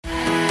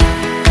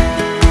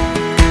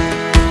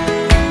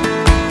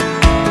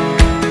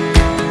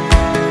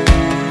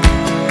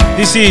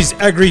This is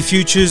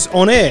AgriFutures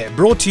On Air,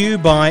 brought to you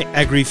by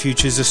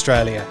AgriFutures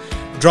Australia,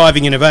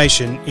 driving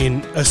innovation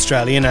in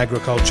Australian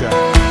agriculture.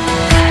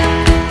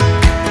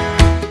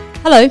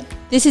 Hello,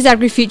 this is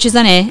AgriFutures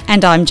On Air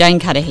and I'm Jane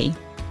Cudahy.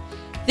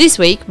 This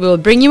week we will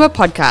bring you a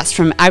podcast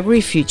from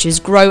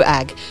AgriFutures Grow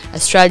Ag,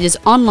 Australia's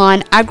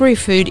online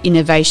agri-food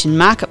innovation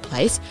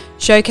marketplace,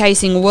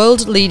 showcasing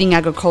world-leading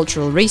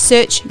agricultural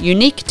research,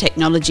 unique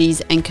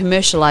technologies and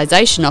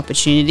commercialisation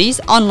opportunities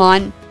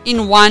online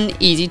in one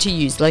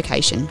easy-to-use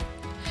location.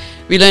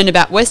 We learn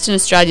about Western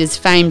Australia's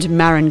famed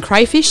marron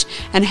crayfish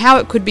and how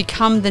it could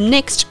become the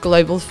next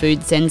global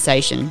food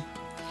sensation.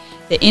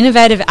 The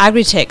innovative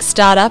agritech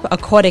startup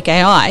Aquatic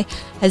AI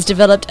has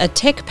developed a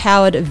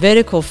tech-powered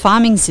vertical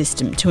farming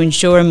system to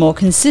ensure a more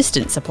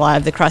consistent supply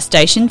of the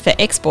crustacean for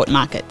export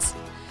markets.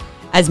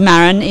 As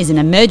marron is an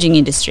emerging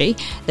industry,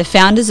 the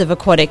founders of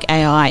Aquatic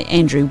AI,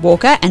 Andrew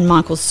Walker and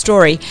Michael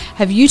Story,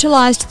 have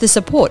utilised the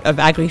support of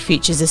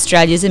AgriFutures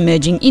Australia's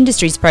Emerging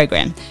Industries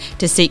program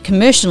to seek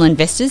commercial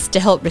investors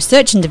to help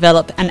research and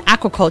develop an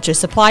aquaculture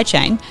supply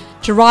chain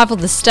to rival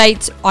the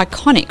state's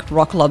iconic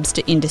rock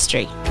lobster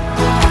industry.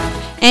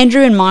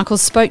 Andrew and Michael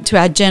spoke to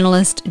our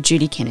journalist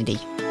Judy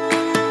Kennedy.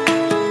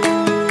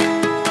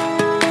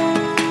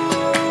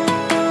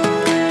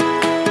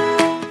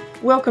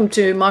 Welcome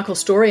to Michael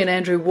Story and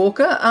Andrew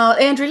Walker.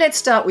 Andrew, let's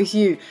start with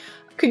you.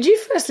 Could you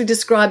firstly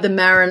describe the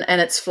marron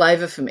and its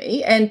flavour for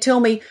me and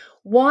tell me,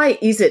 why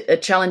is it a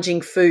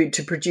challenging food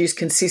to produce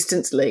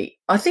consistently?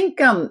 I think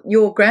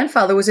your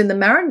grandfather was in the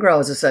Marron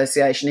Growers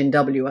Association in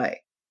WA.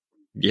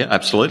 Yeah,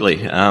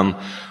 absolutely.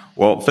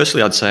 Well,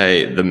 firstly, I'd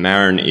say the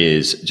marron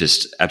is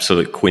just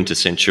absolute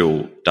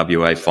quintessential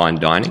WA fine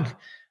dining.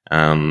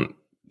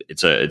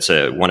 It's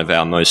one of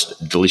our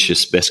most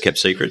delicious, best kept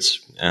secrets.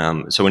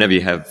 So whenever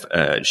you have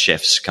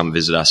chefs come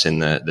visit us in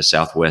the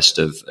southwest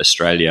of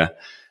Australia,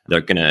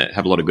 they're going to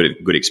have a lot of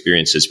good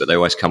experiences, but they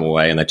always come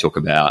away and they talk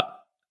about,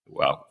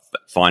 well,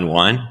 fine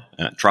wine,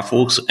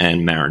 truffles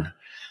and marron.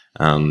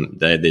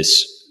 They're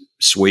this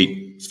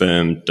sweet,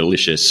 firm,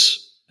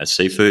 delicious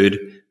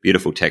seafood,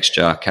 beautiful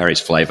texture, carries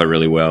flavour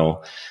really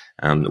well.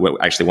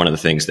 Actually, one of the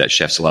things that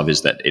chefs love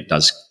is that it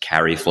does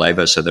carry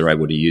flavour, so they're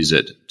able to use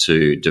it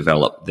to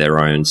develop their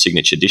own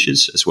signature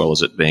dishes, as well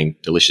as it being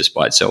delicious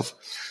by itself.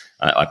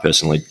 I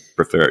personally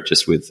prefer it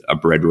just with a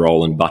bread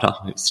roll and butter.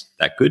 It's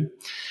that good.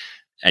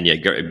 And yeah,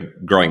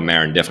 growing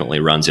marron definitely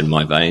runs in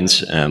my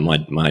veins.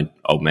 My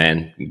old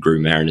man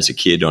grew marron as a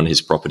kid on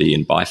his property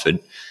in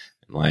Byford.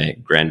 My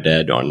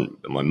granddad on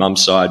my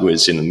mum's side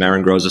was in the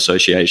Marron Growers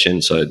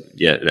Association. So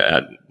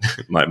yeah,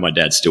 my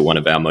dad's still one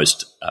of our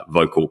most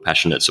vocal,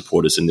 passionate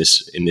supporters in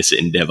this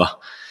endeavour.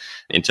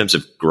 In terms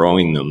of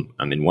growing them,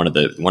 I mean, one of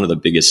the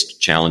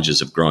biggest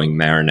challenges of growing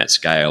marron at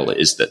scale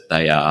is that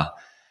they are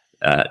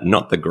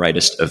not the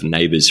greatest of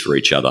neighbours for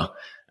each other.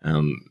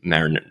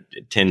 Marron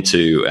tend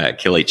to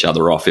kill each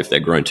other off if they're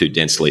grown too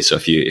densely. So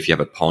if you have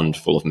a pond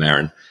full of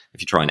marron,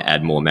 if you try and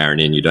add more marron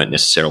in, you don't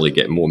necessarily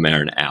get more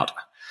marron out.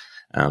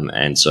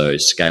 And so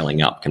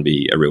scaling up can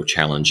be a real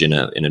challenge in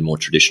a more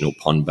traditional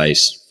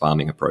pond-based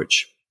farming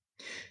approach.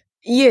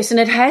 Yes, and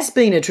it has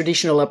been a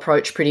traditional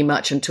approach pretty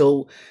much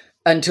until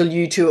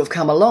you two have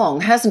come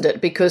along, hasn't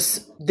it?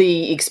 Because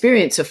the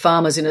experience of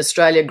farmers in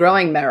Australia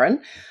growing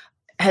marron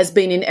has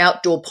been in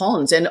outdoor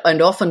ponds and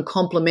often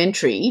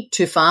complementary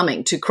to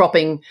farming, to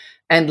cropping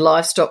and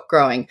livestock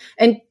growing.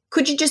 And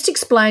could you just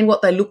explain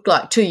what they look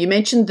like too? You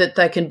mentioned that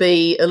they can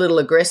be a little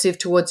aggressive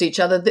towards each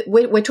other.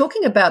 We're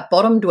talking about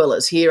bottom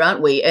dwellers here,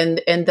 aren't we?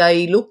 And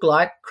they look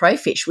like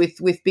crayfish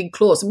with big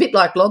claws, a bit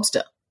like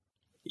lobster.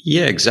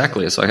 Yeah,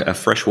 exactly. It's like a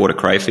freshwater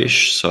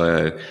crayfish,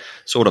 so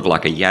sort of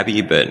like a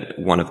yabby, but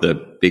one of the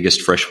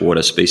biggest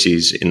freshwater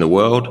species in the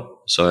world.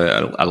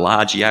 So a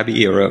large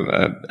yabby, or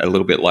a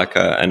little bit like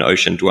an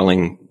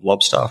ocean-dwelling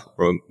lobster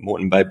or a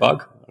Moreton Bay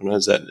bug. I don't know,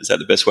 is that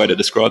the best way to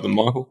describe them,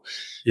 Michael?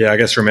 Yeah, I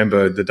guess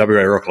remember the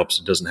WA rock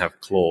lobster doesn't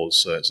have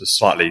claws, so it's a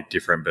slightly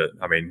different. But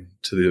I mean,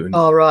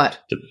 oh right,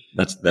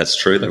 that's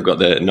true. They've got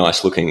the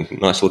nice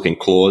looking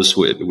claws,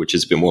 which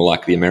is a bit more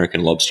like the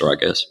American lobster, I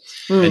guess.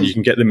 And you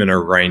can get them in a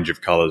range of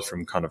colours,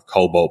 from kind of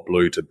cobalt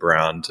blue to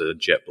brown to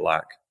jet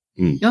black.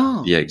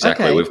 Oh, yeah,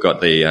 exactly. Okay. We've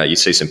got the you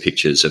see some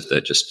pictures of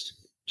the just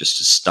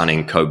a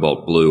stunning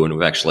cobalt blue, and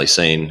we've actually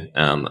seen,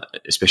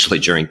 especially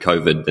during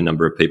COVID, the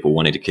number of people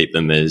wanting to keep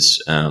them as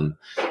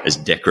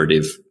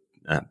decorative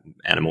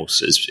animals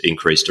has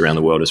increased around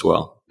the world as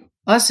well.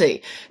 I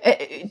see.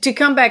 To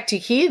come back to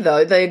here,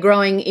 though, they're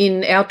growing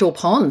in outdoor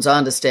ponds, I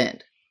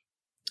understand.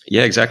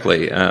 Yeah,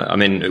 exactly. I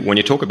mean, when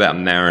you talk about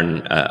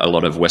marron, a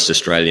lot of West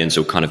Australians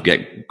will kind of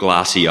get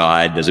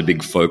glassy-eyed. There's a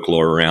big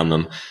folklore around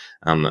them.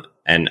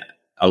 And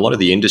a lot of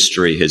the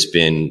industry has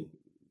been,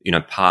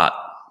 part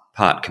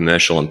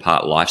commercial and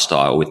part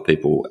lifestyle, with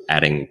people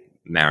adding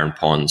marron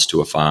ponds to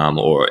a farm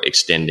or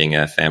extending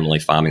a family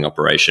farming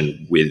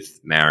operation with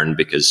marron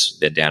because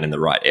they're down in the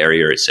right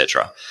area,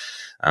 etc.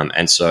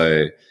 And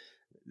so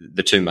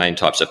the two main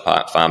types of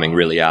farming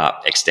really are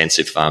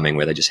extensive farming,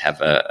 where they just have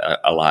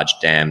a large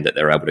dam that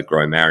they're able to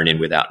grow marron in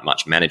without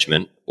much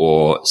management,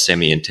 or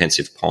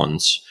semi-intensive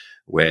ponds,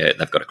 where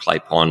they've got a clay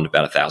pond,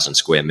 about 1,000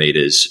 square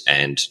meters,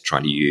 and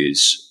trying to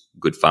use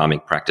good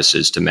farming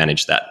practices to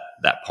manage that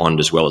pond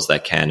as well as they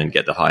can and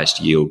get the highest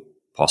yield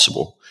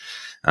possible.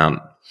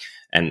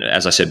 And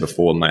as I said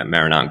before,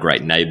 marron aren't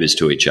great neighbours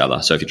to each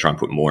other. So if you try and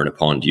put more in a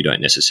pond, you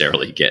don't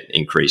necessarily get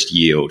increased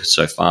yield.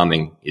 So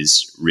farming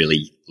is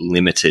really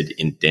limited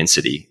in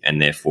density,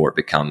 and therefore it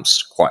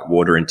becomes quite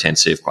water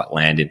intensive, quite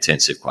land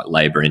intensive, quite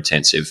labour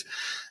intensive.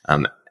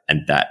 And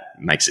that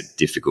makes it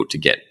difficult to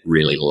get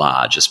really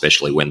large,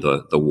 especially when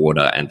the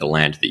water and the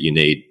land that you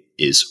need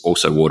is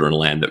also water and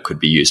land that could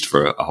be used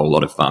for a whole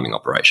lot of farming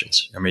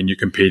operations. I mean, you're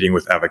competing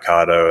with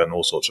avocado and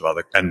all sorts of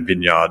other, and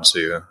vineyards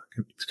who are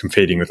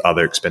competing with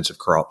other expensive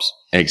crops.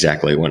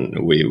 Exactly.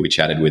 When we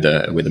chatted with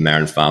a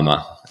marron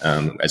farmer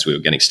as we were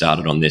getting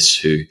started on this,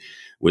 who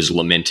was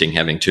lamenting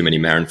having too many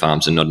marron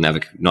farms and not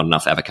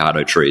enough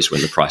avocado trees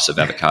when the price of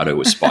avocado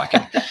was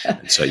spiking.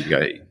 And so you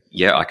go,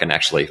 yeah, I can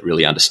actually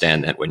really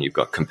understand that when you've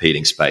got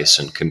competing space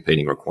and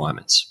competing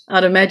requirements.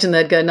 I'd imagine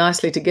they'd go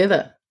nicely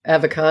together.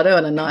 Avocado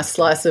and a nice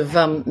slice of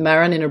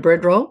marron in a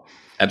bread roll.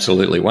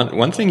 Absolutely.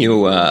 One thing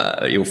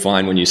you'll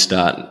find when you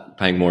start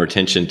paying more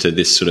attention to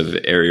this sort of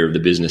area of the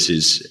business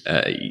is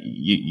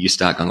you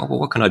start going, oh, well,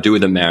 what can I do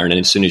with a marron? And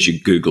as soon as you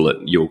Google it,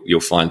 you'll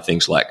find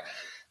things like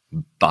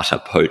butter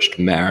poached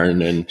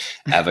marron and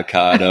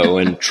avocado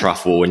and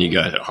truffle, and you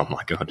go, oh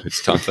my God,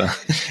 it's time for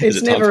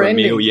is it time for a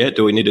meal yet?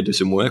 Do we need to do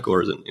some work,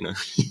 or is it,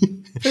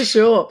 For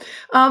sure.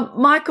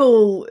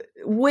 Michael,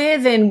 where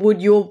then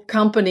would your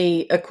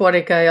company,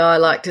 Aquatic AI,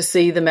 like to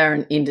see the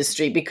marron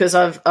industry? Because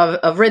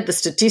I've read the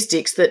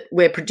statistics that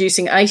we're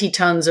producing 80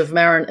 tonnes of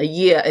marron a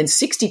year, and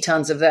 60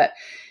 tonnes of that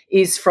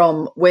is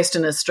from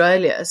Western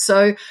Australia.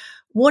 So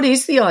what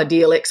is the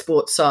ideal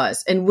export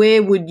size, and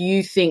where would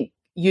you think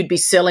you'd be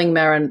selling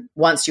marron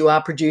once you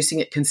are producing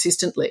it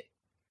consistently?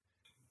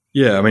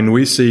 Yeah, I mean,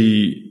 we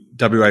see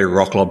WA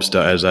rock lobster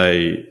as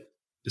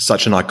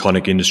such an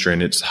iconic industry,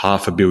 and it's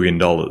 $500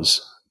 million.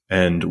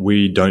 And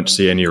we don't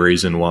see any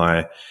reason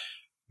why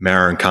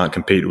marron can't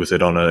compete with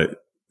it on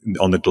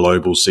the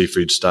global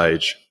seafood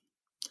stage.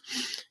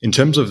 In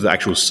terms of the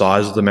actual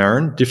size of the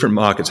marron, different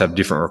markets have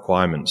different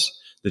requirements.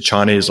 The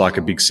Chinese like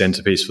a big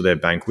centerpiece for their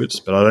banquets,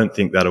 but I don't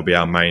think that'll be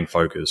our main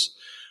focus.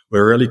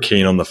 We're really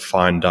keen on the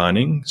fine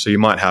dining. So you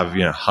might have,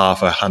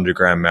 half 100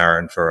 gram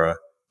marron for a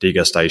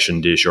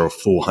degustation dish, or a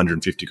full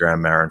 150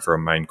 gram marron for a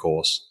main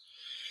course.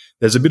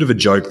 There's a bit of a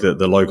joke that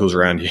the locals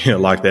around here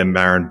like their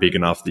marron big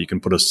enough that you can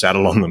put a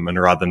saddle on them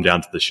and ride them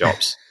down to the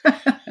shops.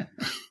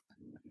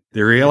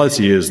 The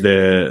reality is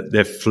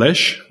their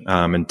flesh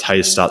and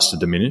taste starts to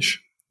diminish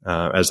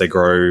as they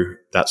grow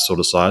that sort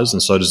of size,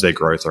 and so does their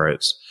growth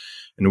rates.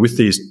 And with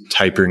these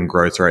tapering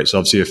growth rates,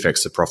 obviously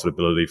affects the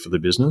profitability for the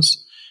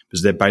business,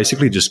 because they're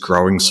basically just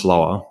growing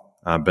slower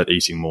but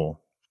eating more.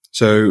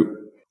 So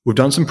we've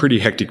done some pretty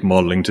hectic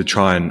modelling to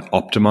try and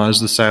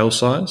optimise the sale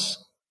size.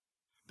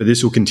 But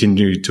this will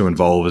continue to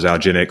evolve as our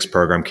GenX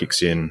program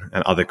kicks in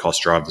and other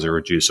cost drivers are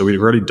reduced. So we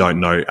really don't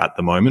know at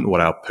the moment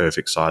what our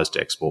perfect size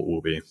to export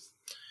will be.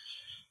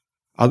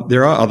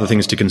 There are other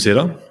things to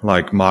consider,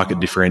 like market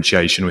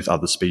differentiation with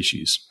other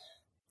species.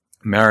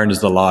 Marron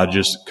is the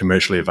largest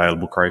commercially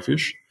available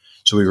crayfish,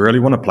 so we really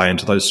want to play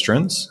into those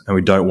strengths, and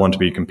we don't want to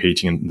be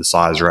competing in the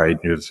size range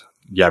of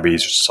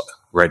yabbies,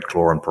 red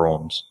claw and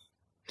prawns.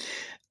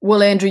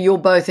 Well, Andrew, you're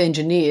both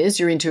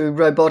engineers. You're into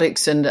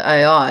robotics and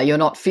AI. You're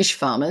not fish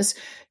farmers.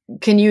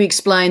 Can you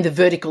explain the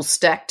vertical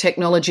stack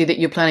technology that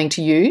you're planning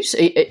to use?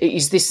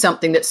 Is this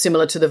something that's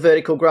similar to the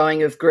vertical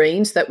growing of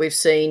greens that we've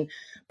seen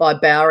by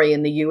Bowery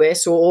in the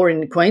US or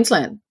in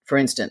Queensland, for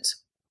instance?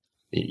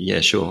 Yeah,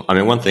 sure. I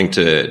mean, one thing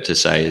to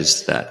say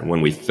is that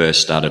when we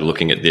first started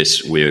looking at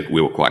this, we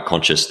were quite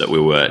conscious that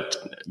we were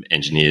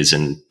engineers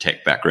and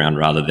tech background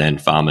rather than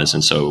farmers.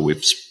 And so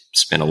we've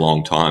spent a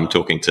long time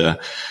talking to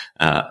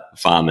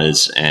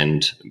farmers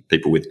and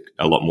people with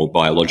a lot more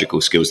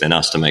biological skills than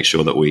us to make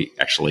sure that we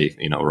actually,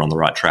 are on the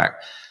right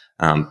track.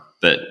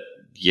 But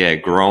yeah,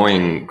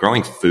 growing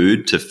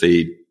food to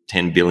feed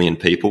 10 billion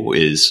people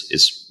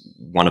is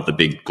one of the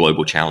big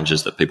global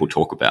challenges that people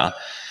talk about.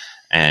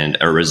 And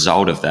a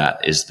result of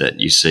that is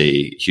that you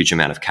see a huge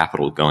amount of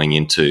capital going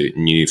into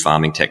new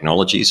farming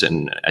technologies.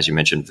 And as you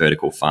mentioned,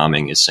 vertical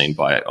farming is seen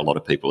by a lot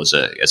of people as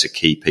a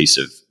key piece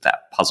of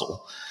that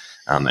puzzle.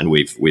 And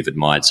we've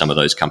admired some of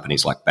those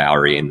companies like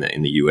Bowery in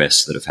the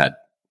US that have had,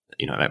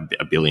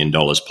 $1 billion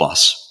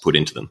plus put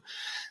into them.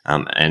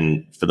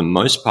 And for the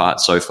most part,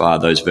 so far,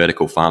 those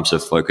vertical farms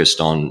have focused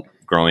on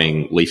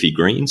growing leafy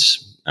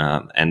greens.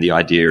 And the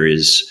idea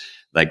is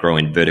they grow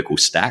in vertical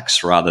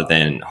stacks rather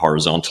than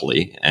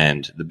horizontally.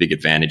 And the big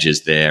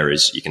advantages there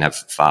is you can have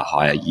far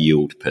higher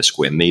yield per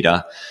square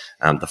meter.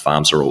 The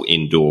farms are all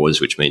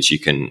indoors, which means you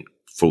can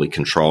fully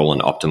control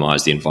and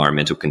optimize the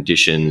environmental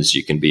conditions.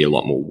 You can be a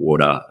lot more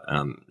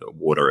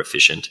water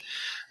efficient.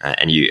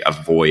 And you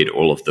avoid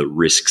all of the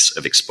risks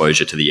of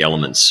exposure to the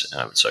elements,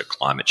 so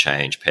climate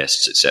change,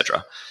 pests,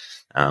 etc.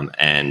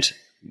 And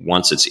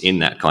once it's in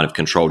that kind of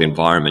controlled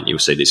environment, you'll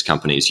see these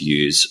companies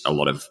use a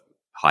lot of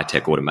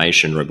high-tech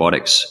automation,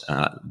 robotics,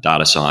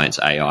 data science,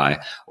 AI,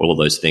 all of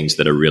those things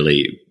that are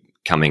really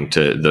coming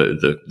to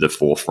the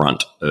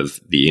forefront of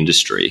the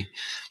industry.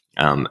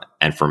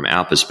 And from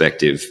our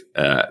perspective,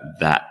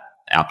 that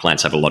our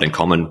plants have a lot in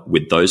common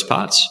with those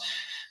parts.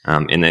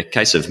 In the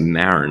case of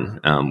Marron,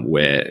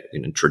 where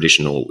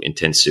traditional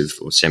intensive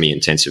or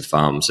semi-intensive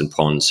farms and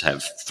ponds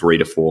have 3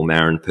 to 4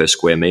 Marron per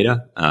square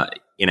metre,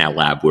 in our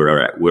lab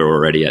we're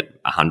already at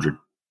 100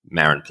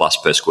 Marron plus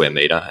per square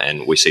metre,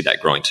 and we see that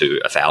growing to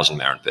 1,000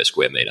 Marron per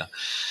square metre.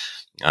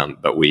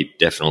 But we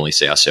definitely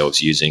see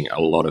ourselves using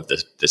a lot of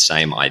the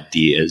same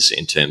ideas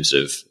in terms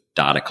of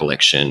data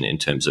collection, in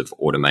terms of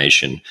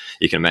automation.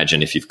 You can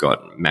imagine if you've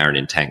got Marron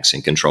in tanks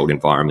and controlled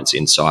environments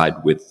inside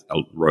with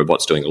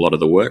robots doing a lot of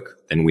the work,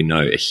 then we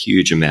know a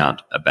huge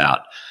amount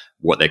about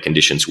what their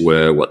conditions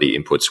were, what the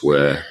inputs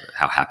were,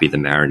 how happy the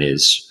Marron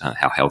is,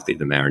 how healthy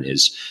the Marron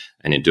is.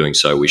 And in doing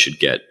so, we should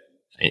get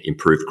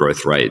improved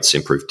growth rates,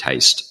 improved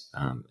taste,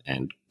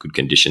 and good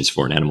conditions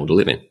for an animal to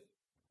live in.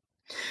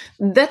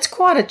 That's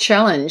quite a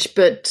challenge,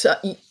 but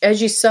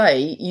as you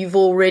say, you've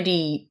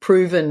already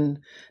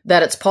proven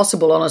that it's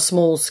possible on a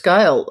small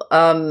scale.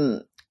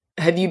 I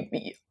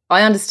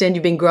understand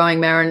you've been growing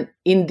Marron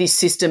in this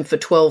system for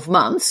 12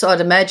 months.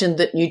 I'd imagine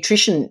that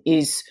nutrition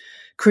is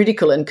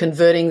critical in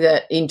converting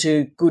that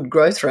into good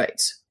growth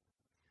rates.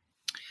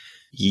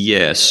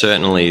 Yeah,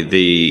 certainly.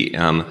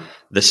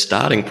 The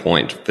starting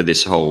point for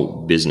this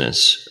whole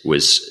business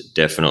was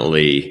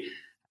definitely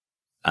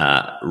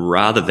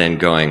rather than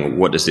going,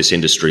 what does this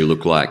industry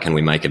look like? Can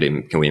we make it?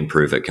 Can we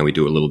improve it? Can we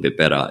do a little bit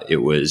better? It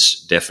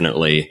was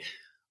definitely,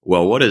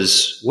 well, what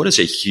does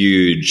a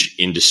huge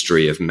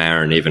industry of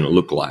Marron even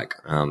look like?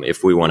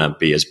 If we want to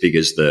be as big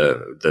as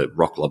the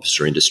rock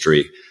lobster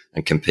industry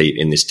and compete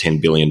in this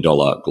 $10 billion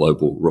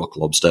global rock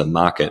lobster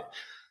market,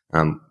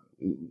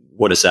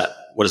 what does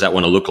that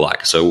want to look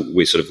like? So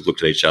we sort of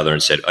looked at each other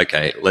and said,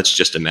 okay, let's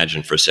just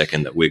imagine for a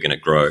second that we're going to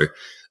grow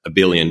 $1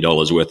 billion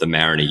worth of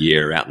Marron a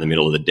year out in the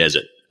middle of the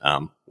desert.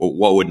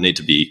 What would need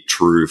to be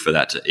true for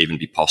that to even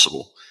be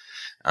possible?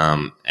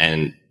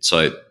 And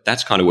so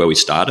that's kind of where we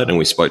started, and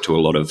we spoke to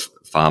a lot of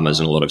farmers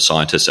and a lot of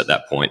scientists at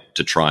that point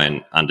to try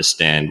and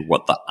understand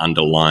what the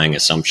underlying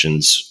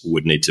assumptions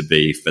would need to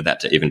be for that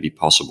to even be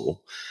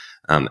possible.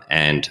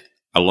 And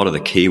a lot of the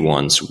key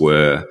ones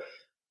were,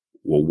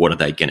 well, what are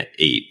they going to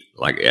eat?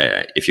 Like,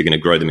 if you're going to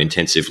grow them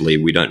intensively,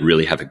 we don't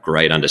really have a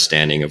great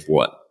understanding of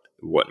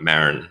what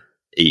Marron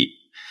eat.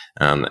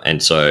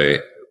 And so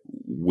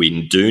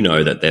we do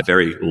know that they're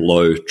very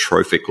low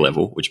trophic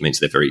level, which means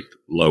they're very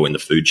low in the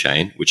food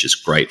chain, which is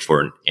great for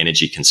an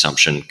energy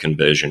consumption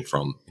conversion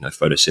from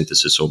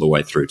photosynthesis all the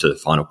way through to the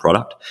final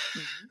product.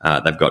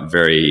 Mm-hmm. They've got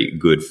very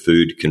good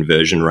food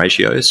conversion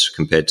ratios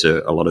compared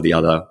to a lot of the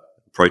other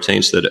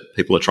proteins that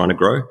people are trying to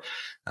grow.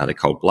 They're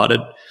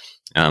cold-blooded.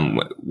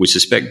 We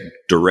suspect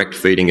direct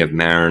feeding of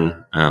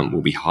Marron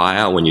will be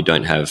higher when you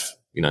don't have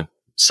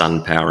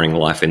sun powering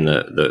life in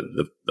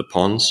the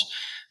ponds.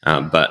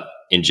 But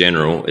in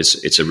general,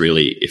 it's a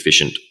really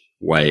efficient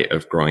way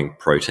of growing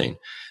protein.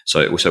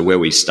 So where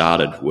we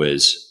started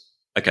was,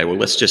 okay, well,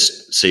 let's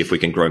just see if we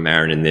can grow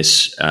Marron in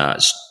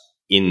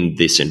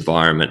this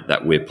environment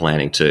that we're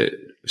planning to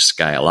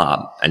scale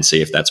up and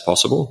see if that's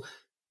possible.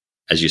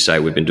 As you say,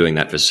 we've been doing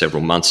that for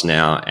several months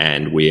now,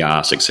 and we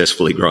are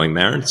successfully growing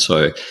Marron.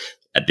 So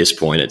at this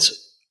point,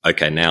 it's,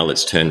 okay, now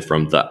let's turn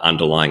from the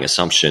underlying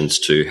assumptions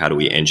to how do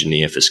we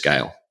engineer for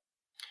scale.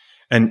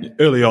 And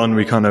early on,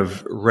 we kind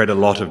of read a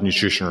lot of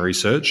nutrition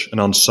research, and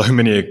on so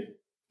many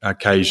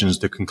occasions,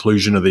 the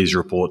conclusion of these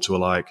reports were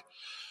like,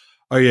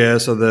 oh yeah,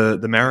 so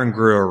the Marron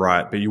grew all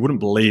right, but you wouldn't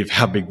believe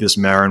how big this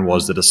Marron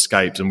was that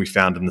escaped and we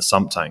found in the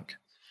sump tank.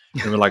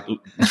 And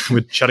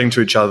we're chatting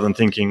to each other and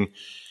thinking,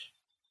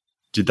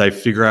 did they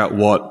figure out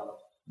what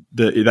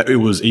that it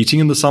was eating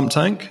in the sump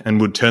tank,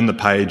 and would turn the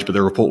page, but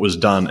the report was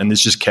done, and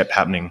this just kept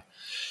happening.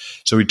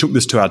 So we took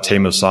this to our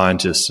team of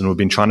scientists, and we've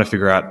been trying to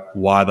figure out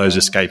why those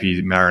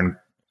escapee Marron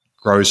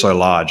grow so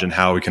large and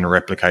how we can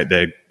replicate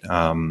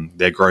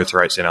their growth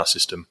rates in our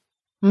system.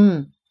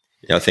 Mm.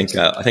 Yeah, I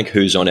think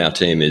who's on our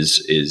team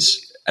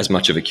is as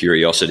much of a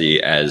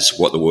curiosity as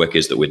what the work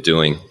is that we're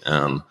doing.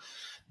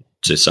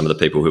 To some of the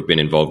people who've been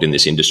involved in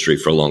this industry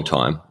for a long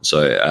time.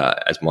 So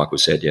as Michael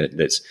said,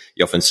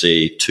 you often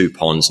see 2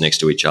 ponds next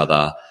to each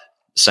other,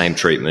 same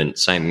treatment,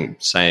 same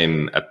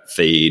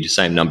feed,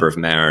 same number of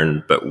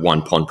Marron, but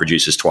one pond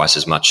produces twice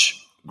as much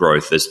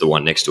growth as the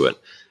one next to it.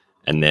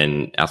 And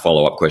then our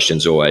follow-up question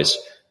is always,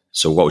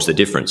 so what was the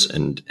difference?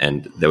 And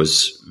there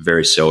was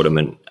very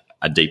seldom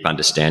a deep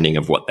understanding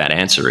of what that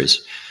answer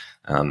is.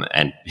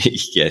 And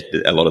yeah,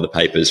 a lot of the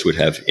papers would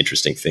have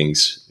interesting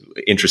things,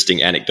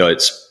 interesting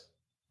anecdotes,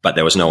 but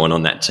there was no one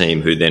on that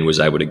team who then was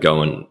able to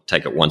go and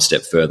take it one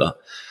step further.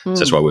 So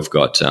that's why we've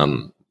got,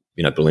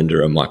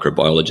 Belinda, a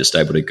microbiologist,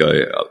 able to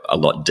go a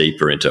lot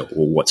deeper into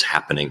what's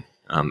happening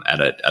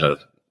at a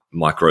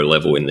micro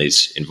level in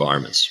these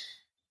environments.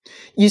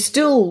 You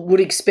still would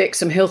expect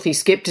some healthy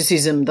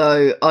skepticism,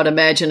 though, I'd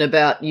imagine,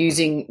 about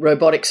using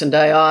robotics and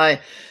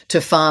AI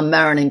to farm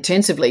marron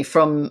intensively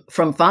from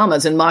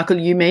farmers. And Michael,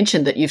 you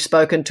mentioned that you've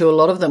spoken to a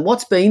lot of them.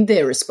 What's been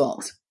their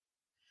response?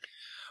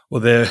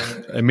 Well, their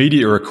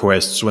immediate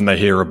requests when they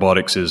hear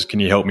robotics is, can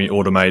you help me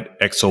automate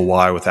X or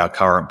Y with our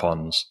current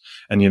ponds?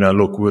 And,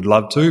 look, we'd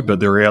love to, but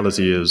the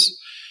reality is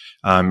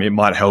it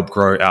might help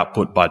grow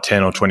output by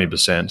 10 or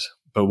 20%.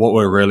 But what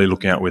we're really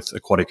looking at with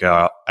aquatic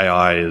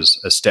AI is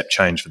a step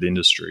change for the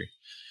industry.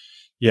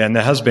 Yeah, and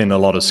there has been a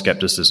lot of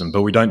skepticism,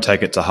 but we don't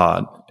take it to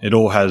heart. It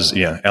all has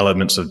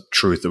elements of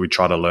truth that we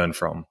try to learn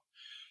from.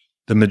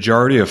 The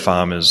majority of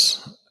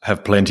farmers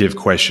have plenty of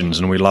questions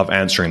and we love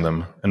answering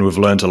them, and we've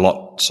learned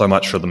so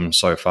much from them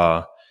so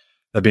far.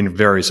 They've been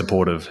very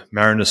supportive.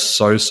 Marron is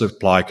so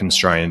supply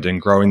constrained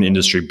and growing the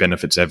industry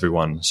benefits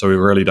everyone, so we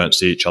really don't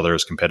see each other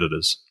as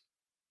competitors.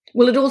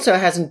 Well, it also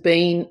hasn't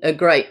been a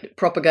great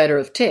propagator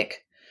of tech,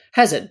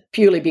 has it?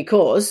 Purely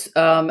because,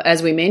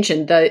 as we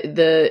mentioned,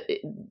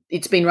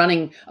 it's been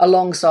running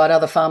alongside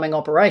other farming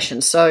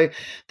operations, so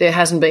there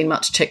hasn't been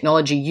much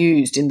technology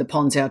used in the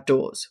ponds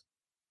outdoors.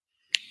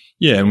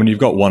 Yeah, and when you've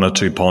got one or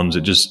two ponds,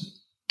 it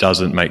just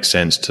doesn't make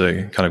sense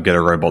to kind of get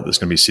a robot that's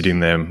going to be sitting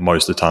there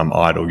most of the time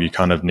idle. You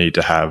kind of need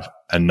to have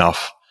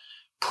enough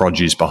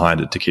produce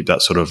behind it to keep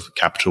that sort of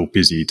capital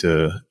busy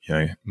to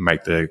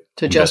make the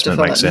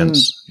investment make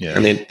sense. Yeah,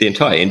 and the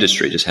entire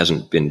industry just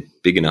hasn't been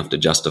big enough to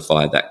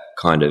justify that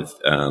kind of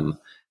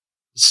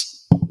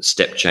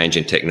step change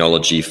in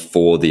technology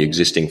for the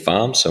existing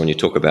farms. So when you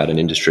talk about an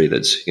industry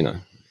that's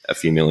a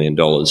few $1 million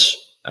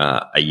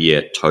a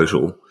year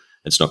total,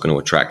 it's not going to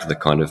attract the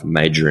kind of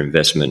major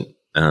investment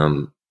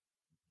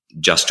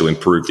just to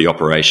improve the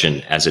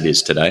operation as it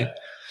is today.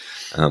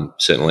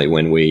 Certainly,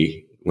 when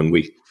we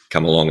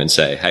come along and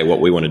say, hey,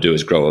 what we want to do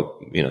is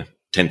grow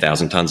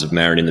 10,000 tons of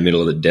marron in the middle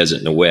of the desert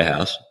in a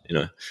warehouse,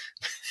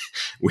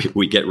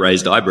 we get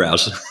raised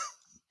eyebrows.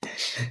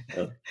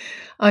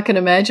 I can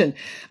imagine.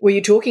 Well,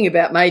 you're talking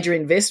about major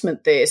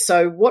investment there.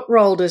 So what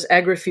role does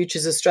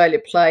AgriFutures Australia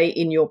play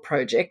in your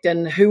project,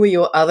 and who are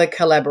your other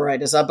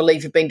collaborators? I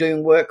believe you've been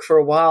doing work for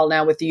a while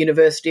now with the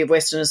University of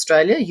Western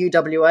Australia,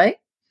 UWA.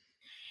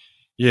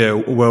 Yeah,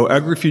 well,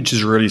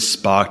 AgriFutures really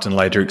sparked and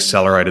later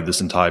accelerated this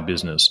entire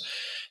business.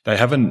 They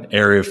have an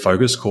area of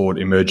focus called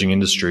Emerging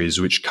Industries,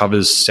 which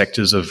covers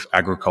sectors of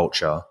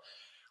agriculture,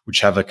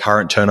 which have a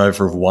current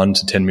turnover of $1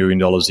 to $10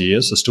 million a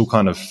year, so still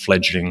kind of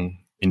fledgling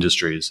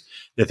industries.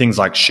 They're things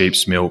like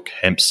sheep's milk,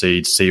 hemp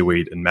seed,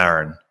 seaweed, and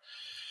marron.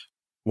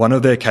 One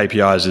of their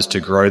KPIs is to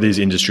grow these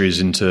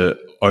industries into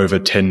over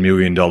 $10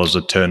 million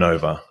of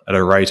turnover at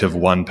a rate of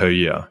 1 per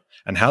year.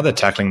 And how they're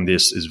tackling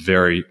this is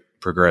very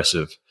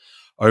progressive.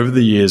 Over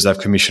the years, they've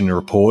commissioned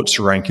reports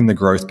ranking the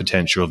growth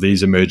potential of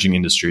these emerging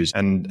industries,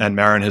 and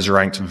marron has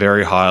ranked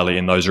very highly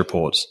in those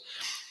reports.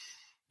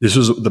 This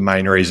was the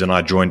main reason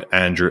I joined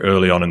Andrew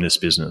early on in this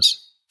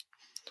business.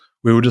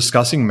 We were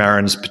discussing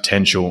marron's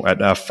potential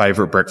at our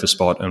favourite breakfast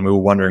spot, and we were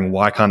wondering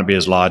why can't it be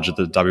as large as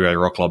the WA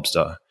rock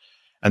lobster?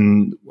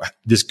 And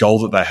this goal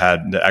that they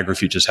had, the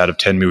AgriFutures had, of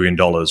 $10 million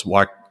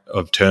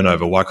of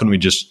turnover, why couldn't we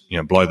just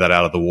blow that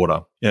out of the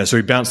water? Yeah, so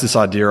we bounced this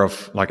idea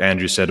off, like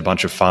Andrew said, a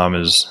bunch of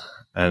farmers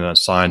and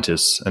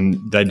scientists, and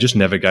they just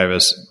never gave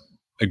us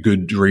a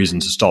good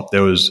reason to stop.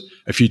 There was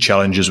a few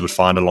challenges we'd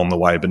find along the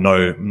way, but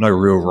no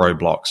real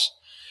roadblocks.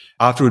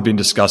 After we'd been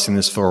discussing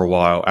this for a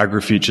while,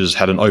 AgriFutures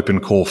had an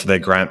open call for their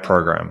grant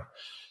program.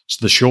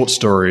 So the short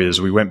story is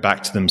we went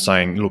back to them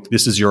saying, look,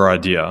 this is your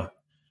idea.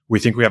 We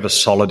think we have a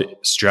solid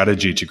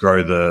strategy to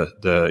grow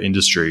the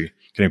industry.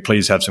 Can you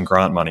please have some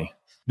grant money?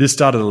 This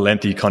started a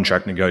lengthy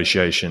contract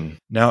negotiation.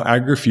 Now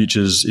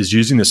AgriFutures is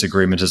using this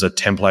agreement as a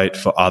template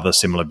for other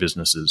similar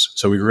businesses.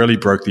 So we really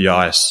broke the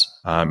ice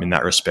in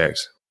that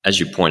respect. As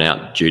you point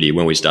out, Judy,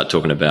 when we start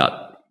talking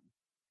about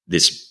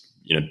this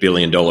 $1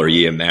 billion a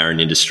year marron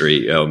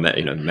industry,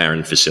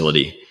 marron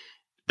facility,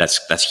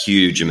 that's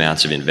huge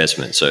amounts of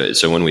investment.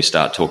 So when we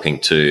start talking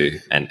to,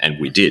 and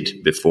we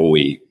did before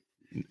we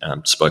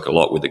spoke a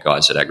lot with the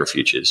guys at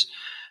AgriFutures,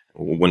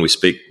 when we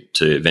speak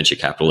to venture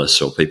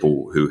capitalists or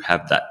people who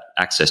have that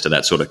access to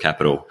that sort of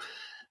capital,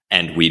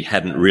 and we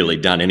hadn't really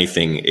done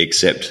anything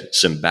except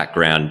some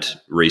background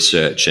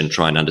research and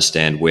try and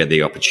understand where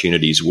the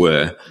opportunities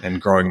were. And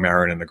growing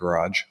marron in the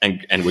garage.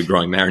 And we're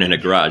growing marron in a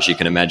garage. You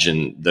can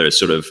imagine the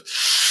sort of,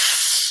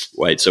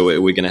 wait, so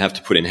we're going to have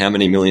to put in how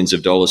many millions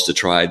of dollars to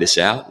try this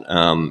out?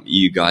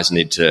 You guys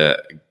need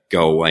to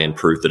go away and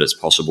prove that it's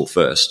possible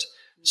first.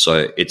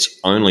 So it's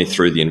only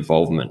through the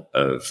involvement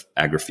of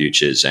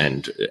AgriFutures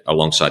and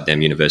alongside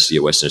them, University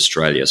of Western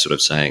Australia, sort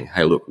of saying,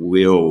 hey, look,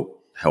 we'll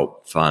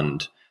help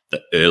fund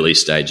the early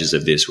stages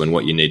of this, when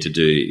what you need to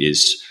do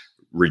is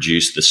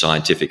reduce the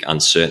scientific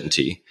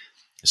uncertainty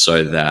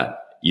so that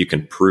you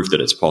can prove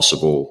that it's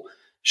possible,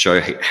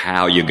 show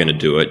how you're going to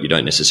do it. You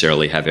don't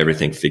necessarily have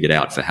everything figured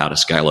out for how to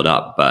scale it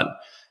up, but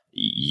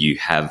you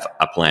have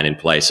a plan in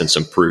place and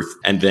some proof.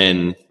 And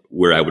then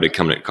we're able to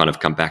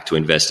come back to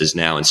investors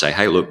now and say,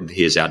 hey, look,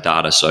 here's our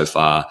data so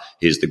far.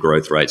 Here's the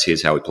growth rates.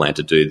 Here's how we plan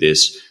to do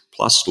this.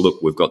 Plus,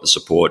 look, we've got the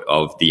support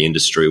of the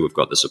industry, we've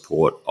got the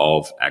support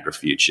of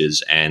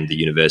AgriFutures and the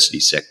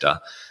university sector.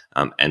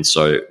 And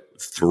so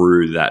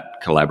through that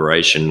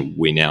collaboration,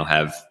 we now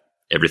have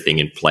everything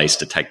in place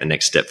to take the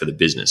next step for the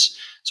business.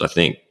 So I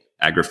think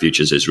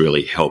AgriFutures has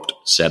really helped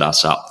set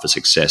us up for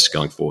success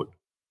going forward.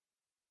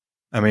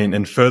 I mean,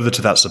 and further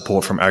to that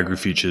support from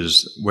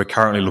AgriFutures, we're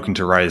currently looking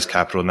to raise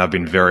capital, and they've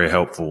been very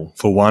helpful.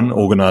 For one,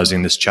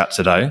 organising this chat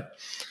today,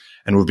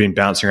 and we've been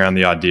bouncing around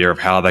the idea of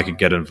how they could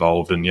get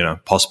involved and,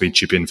 possibly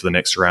chip in for the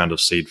next round of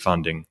seed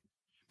funding.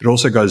 But it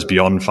also goes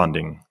beyond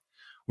funding.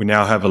 We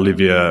now have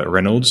Olivia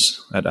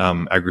Reynolds at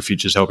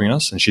AgriFutures helping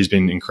us, and she's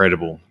been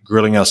incredible,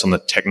 grilling us on the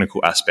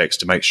technical aspects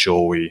to make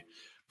sure we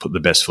put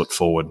the best foot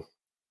forward.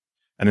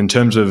 And in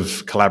terms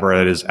of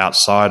collaborators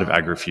outside of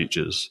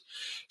AgriFutures,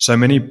 so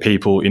many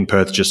people in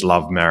Perth just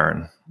love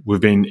Marron.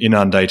 We've been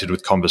inundated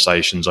with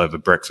conversations over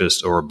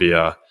breakfast or a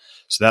beer.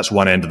 So that's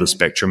one end of the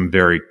spectrum,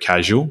 very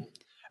casual.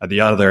 At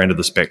the other end of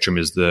the spectrum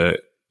is the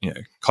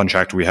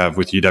contract we have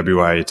with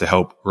UWA to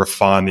help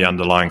refine the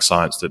underlying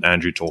science that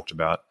Andrew talked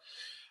about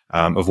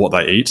of what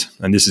they eat.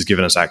 And this has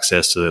given us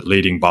access to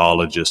leading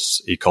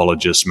biologists,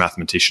 ecologists,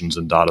 mathematicians,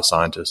 and data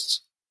scientists.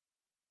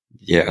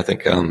 Yeah, I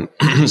think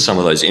some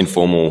of those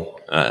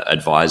informal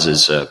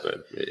advisors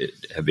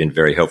have been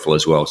very helpful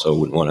as well. So I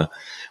wouldn't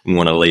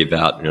want to leave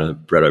out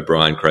Brett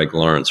O'Brien, Craig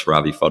Lawrence,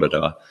 Ravi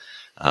Fodadar,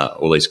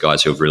 all these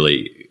guys who have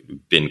really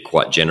been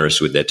quite generous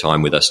with their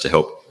time with us to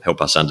help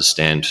us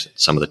understand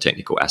some of the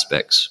technical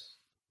aspects.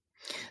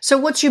 So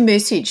what's your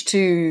message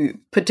to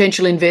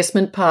potential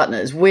investment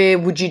partners? Where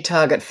would you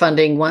target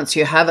funding once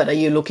you have it? Are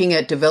you looking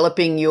at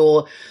developing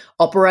your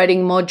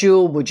operating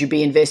module? Would you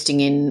be investing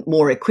in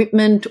more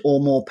equipment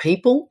or more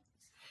people?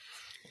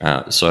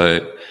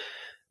 So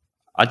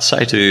I'd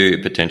say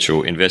to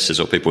potential investors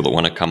or people that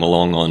want to come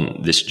along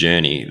on this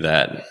journey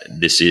that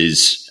this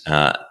is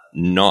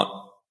not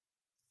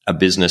a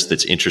business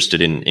that's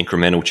interested in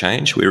incremental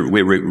change. We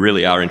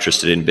really are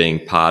interested in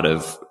being part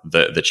of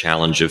the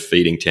challenge of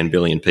feeding 10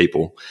 billion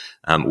people.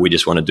 We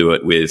just want to do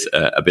it with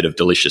a bit of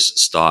delicious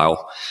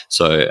style.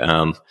 So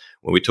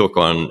when we talk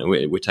on,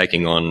 we're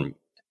taking on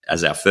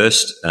as our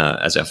first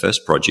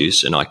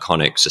produce an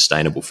iconic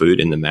sustainable food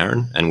in the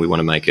Marron, and we want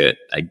to make it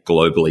a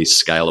globally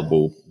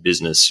scalable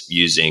business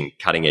using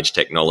cutting edge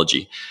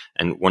technology.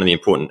 And one of the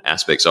important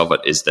aspects of it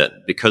is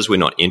that because we're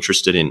not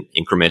interested in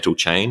incremental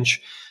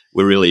change,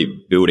 we're really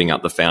building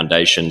up the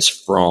foundations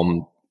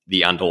from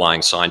the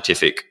underlying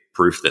scientific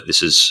proof that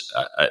this is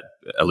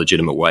a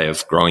legitimate way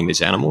of growing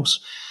these animals,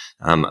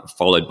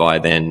 followed by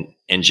then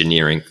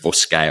engineering for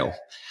scale.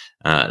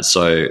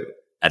 So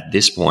at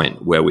this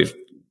point where we've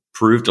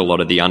proved a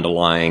lot of the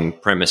underlying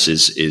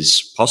premises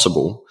is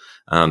possible,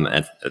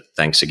 and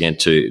thanks again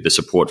to the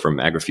support from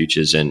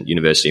AgriFutures and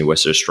University of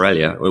Western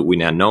Australia, we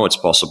now know it's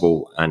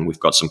possible, and we've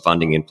got some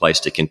funding in place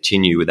to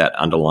continue with that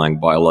underlying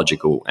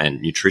biological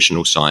and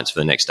nutritional science for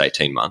the next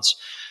 18 months.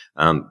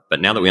 But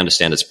now that we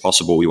understand it's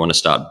possible, we want to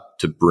start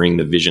to bring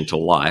the vision to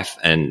life.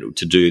 And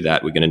to do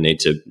that, we're going to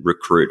need to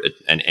recruit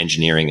an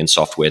engineering and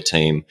software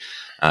team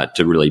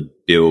to really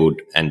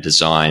build and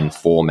design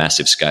for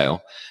massive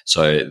scale.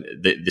 So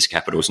this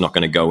capital is not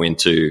going to go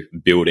into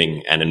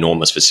building an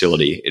enormous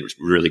facility. It's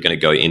really going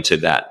to go into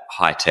that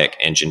high-tech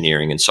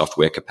engineering and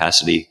software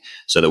capacity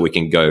so that we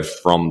can go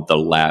from the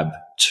lab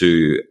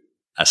to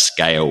a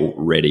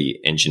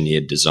scale-ready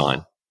engineered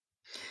design.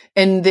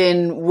 And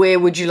then where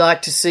would you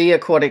like to see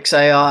Aquatics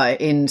AI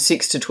in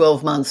 6 to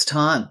 12 months'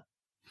 time?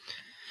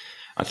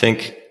 I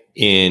think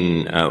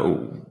in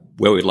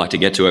where we'd like to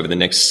get to over the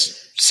next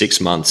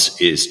 6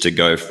 months is to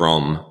go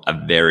from a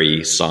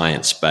very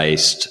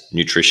science-based,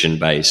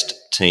 nutrition-based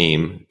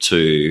team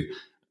to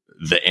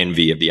the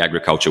envy of the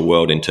agriculture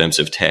world in terms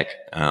of tech.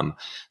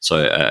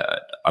 So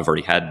I've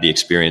already had the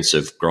experience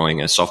of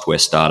growing a software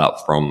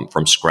startup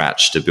from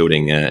scratch to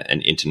building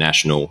an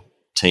international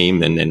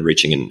team and then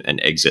reaching an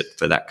exit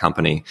for that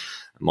company.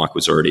 Mike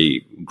was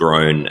already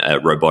grown a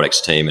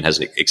robotics team and has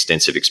an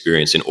extensive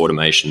experience in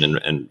automation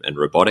and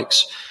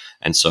robotics.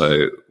 And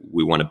so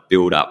we want to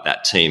build up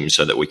that team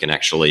so that we can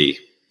actually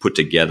put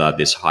together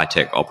this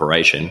high-tech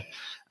operation.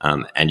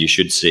 And you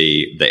should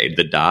see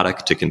the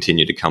data to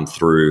continue to come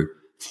through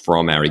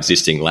from our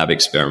existing lab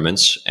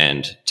experiments,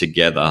 and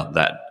together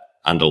that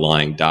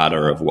underlying data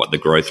of what the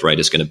growth rate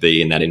is going to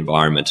be in that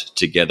environment,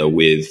 together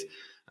with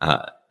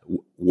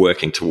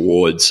working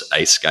towards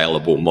a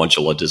scalable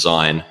modular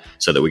design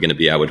so that we're going to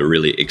be able to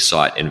really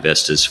excite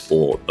investors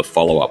for the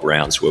follow-up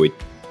rounds where we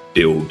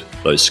build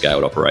those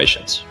scaled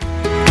operations.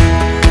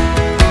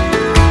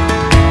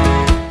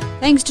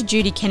 Thanks to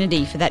Judy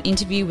Kennedy for that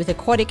interview with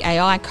Aquatic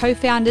AI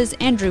co-founders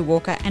Andrew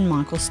Walker and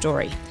Michael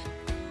Story.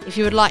 If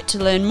you would like to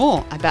learn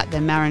more about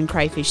the Marron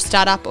Crayfish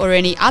startup or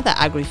any other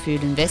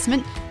agri-food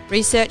investment,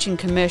 research and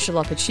commercial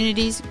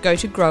opportunities, go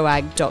to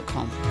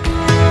growag.com.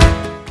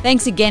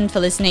 Thanks again for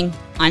listening.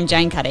 I'm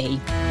Jane Cudahy.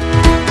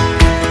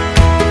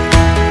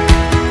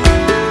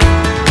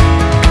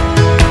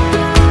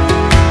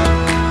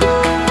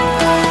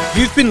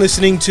 You've been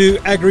listening to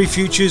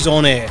AgriFutures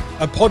On Air,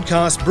 a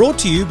podcast brought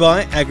to you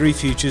by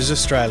AgriFutures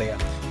Australia.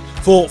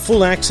 For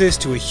full access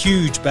to a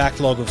huge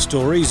backlog of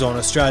stories on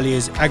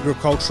Australia's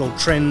agricultural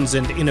trends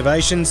and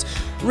innovations,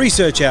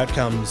 research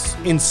outcomes,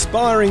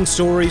 inspiring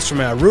stories from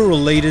our rural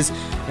leaders,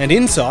 and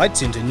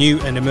insights into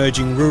new and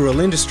emerging rural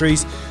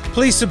industries,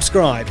 please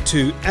subscribe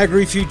to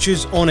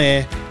AgriFutures On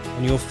Air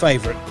on your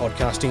favourite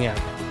podcasting app.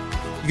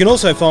 You can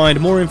also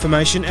find more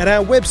information at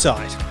our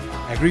website,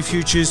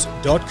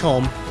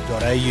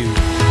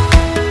 agrifutures.com.au.